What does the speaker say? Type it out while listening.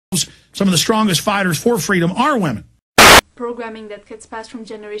some of the strongest fighters for freedom are women. Programming that gets passed from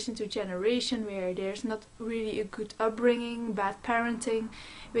generation to generation, where there's not really a good upbringing, bad parenting,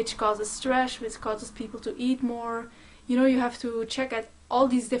 which causes stress, which causes people to eat more. You know, you have to check at all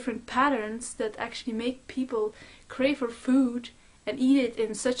these different patterns that actually make people crave for food and eat it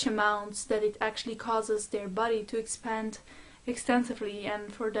in such amounts that it actually causes their body to expand extensively,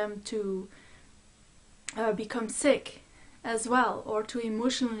 and for them to become sick as well, or to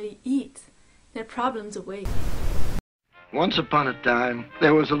emotionally eat their problems away. Once upon a time,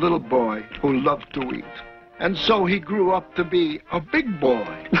 there was a little boy who loved to eat. And so he grew up to be a big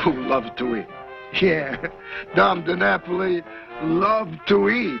boy who loved to eat. Yeah, Dom DiNapoli loved to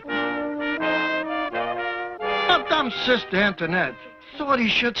eat. Now, Dom's sister, Antoinette, thought he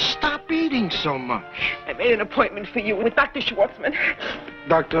should stop eating so much. I made an appointment for you with Dr. Schwartzman.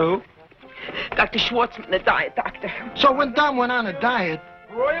 Dr. who? Dr. Schwartzman, the diet doctor. So when Dom went on a diet...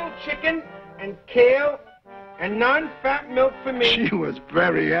 Broiled chicken and kale and non-fat milk for me. She was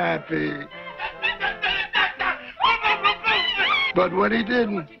very happy. But when he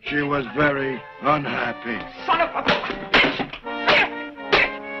didn't, she was very unhappy. Son of a...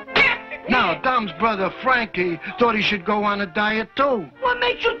 Now, Dom's brother, Frankie, thought he should go on a diet, too. What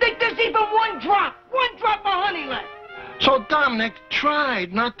makes you think there's even one drop of honey left? So Dominic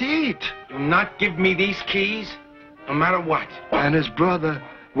tried not to eat. Do not give me these keys, no matter what. And his brother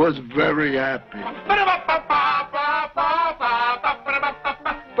was very happy.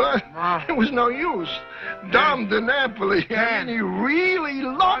 But it was no use. Dom DiNapoli, and he really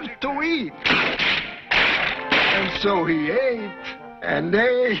loved to eat. And so he ate, and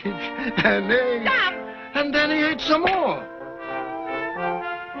ate, and ate. And then he ate some more.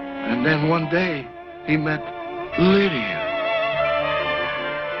 And then one day, he met Lydia.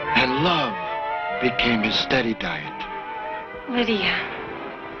 And love became his steady diet. Lydia.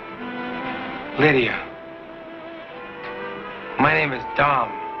 Lydia. My name is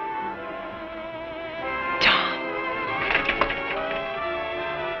Dom.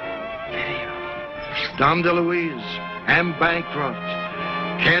 Dom DeLuise, M. Bancroft,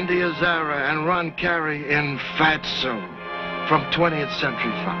 Candy Azara, and Ron Carey in Fatso from 20th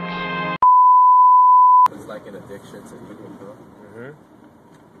Century Fox. It's like an addiction to eating, bro.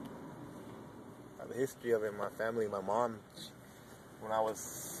 I have a history of it in my family. My mom, when I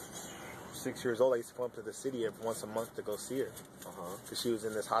was 6 years old, I used to come up to the city once a month to go see her. Because she was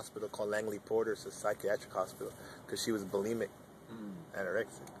in this hospital called Langley Porter, it's a psychiatric hospital, because she was bulimic,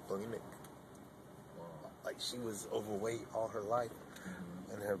 anorexic, bulimic. Like, she was overweight all her life,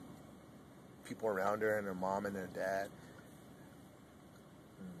 and her people around her, and her mom and her dad,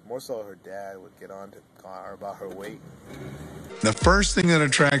 more so her dad, would get on to her about her weight. The first thing that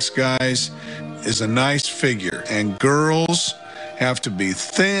attracts guys is a nice figure, and girls have to be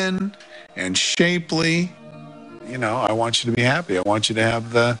thin and shapely. You know, I want you to be happy. I want you to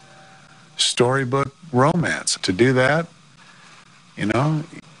have the storybook romance. To do that, you know,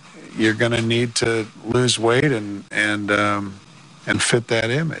 you're going to need to lose weight and fit that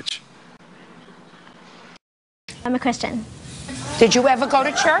image. I'm a Christian. Did you ever go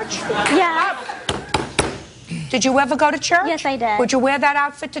to church? Yeah. Did you ever go to church? Yes, I did. Would you wear that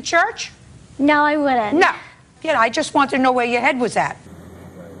outfit to church? No, I wouldn't. No. You know, I just wanted to know where your head was at.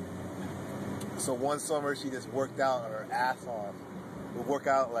 So one summer, she just worked out her ass off. Would work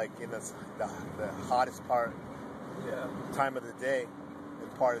out like in the hottest time of the day,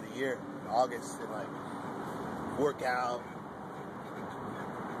 and part of the year, in August, and like work out,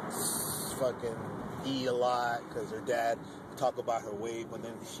 fucking eat a lot, because her dad would talk about her weight, but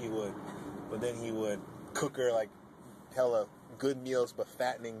then he would cook her like hella good meals, but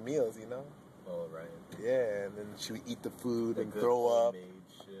fattening meals, you know? Oh, right. Yeah, and then she would eat the food and throw up.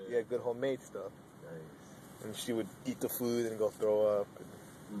 Shit. Yeah, good homemade stuff. Nice. And she would eat the food and go throw up.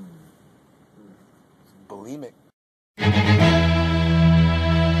 Bulimic.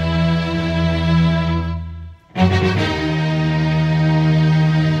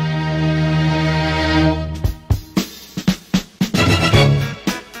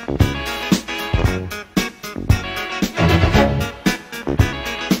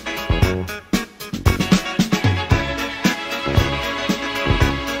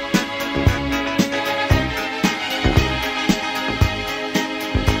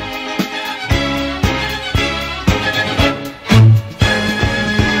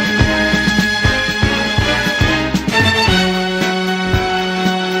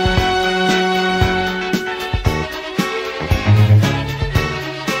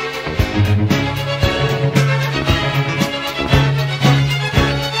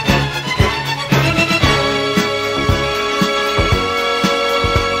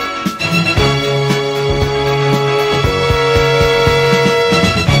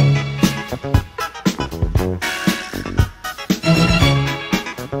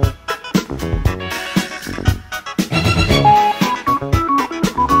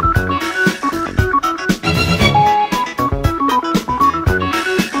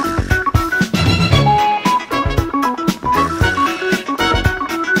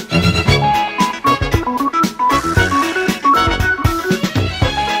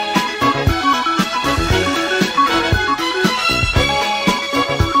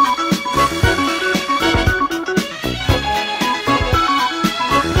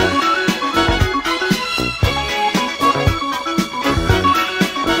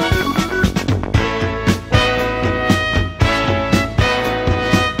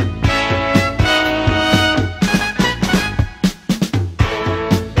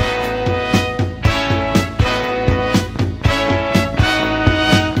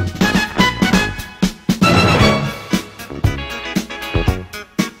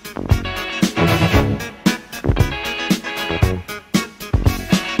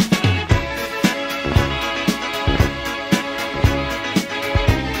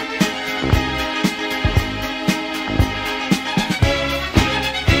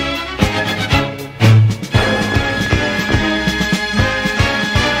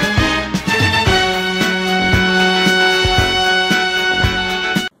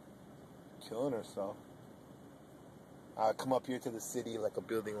 So I come up here to the city, like a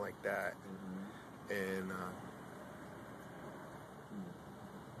building like that, and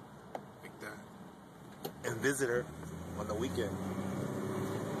like that, and visit her on the weekend.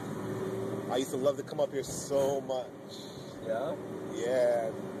 I used to love to come up here so much. Yeah? Yeah.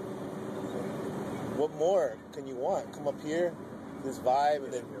 What more can you want? Come up here, this vibe,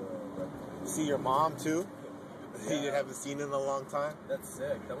 and then see your mom too. Yeah. You haven't seen in a long time. That's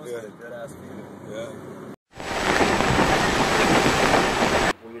sick. That must be a good ass feeling. Yeah.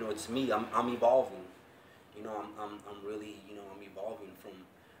 Well, you know, it's me. I'm evolving. You know, I'm really, you know, I'm evolving from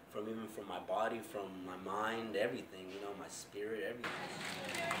even from my body, from my mind, everything. You know, my spirit, everything.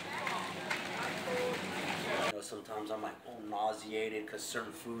 You know, sometimes I'm like, nauseated because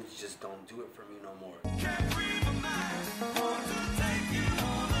certain foods just don't do it for me no more.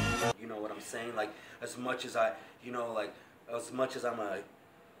 You know what I'm saying? Like, as much as I'm a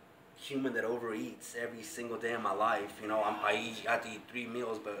human that overeats every single day of my life, you know, I have to eat 3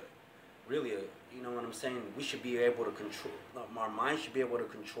 meals, but really, you know what I'm saying? We should be able to control, our mind should be able to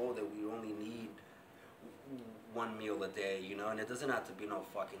control that we only need 1 meal a day, you know, and it doesn't have to be no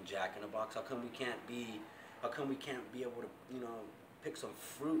fucking Jack in the Box. How come we can't be able to, you know, pick some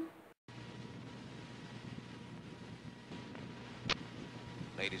fruit?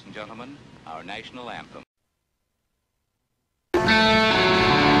 Ladies and gentlemen, our national anthem.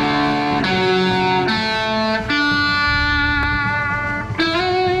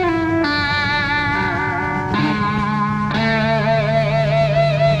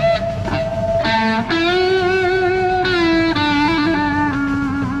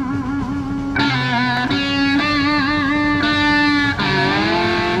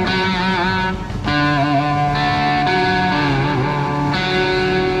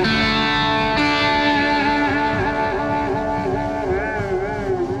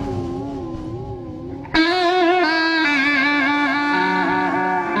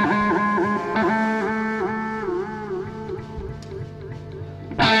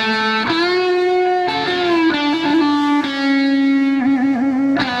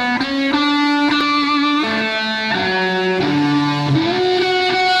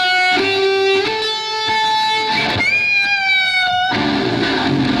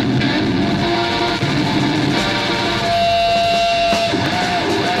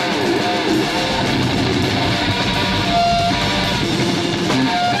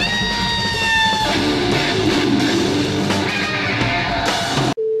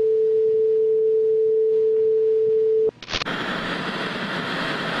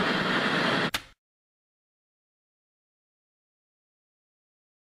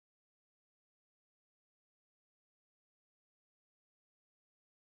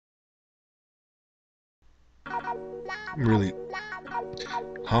 I'm really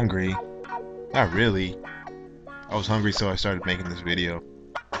hungry. Not really. I was hungry, so I started making this video.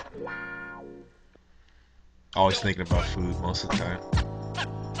 Always thinking about food most of the time.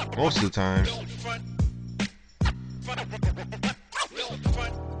 Most of the time.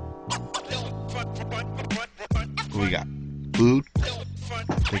 What we got? Food.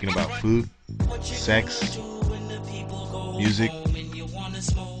 Thinking about food. Sex. Music.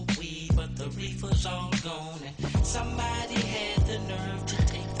 Somebody had the nerve to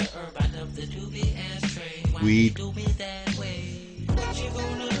take the herb out of the doobie ashtray. Weed. Do me that way. What you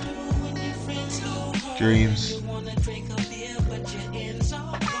gonna do when your friends go home? Dreams. You wanna drink a beer, but your ends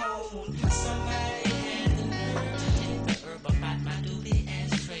all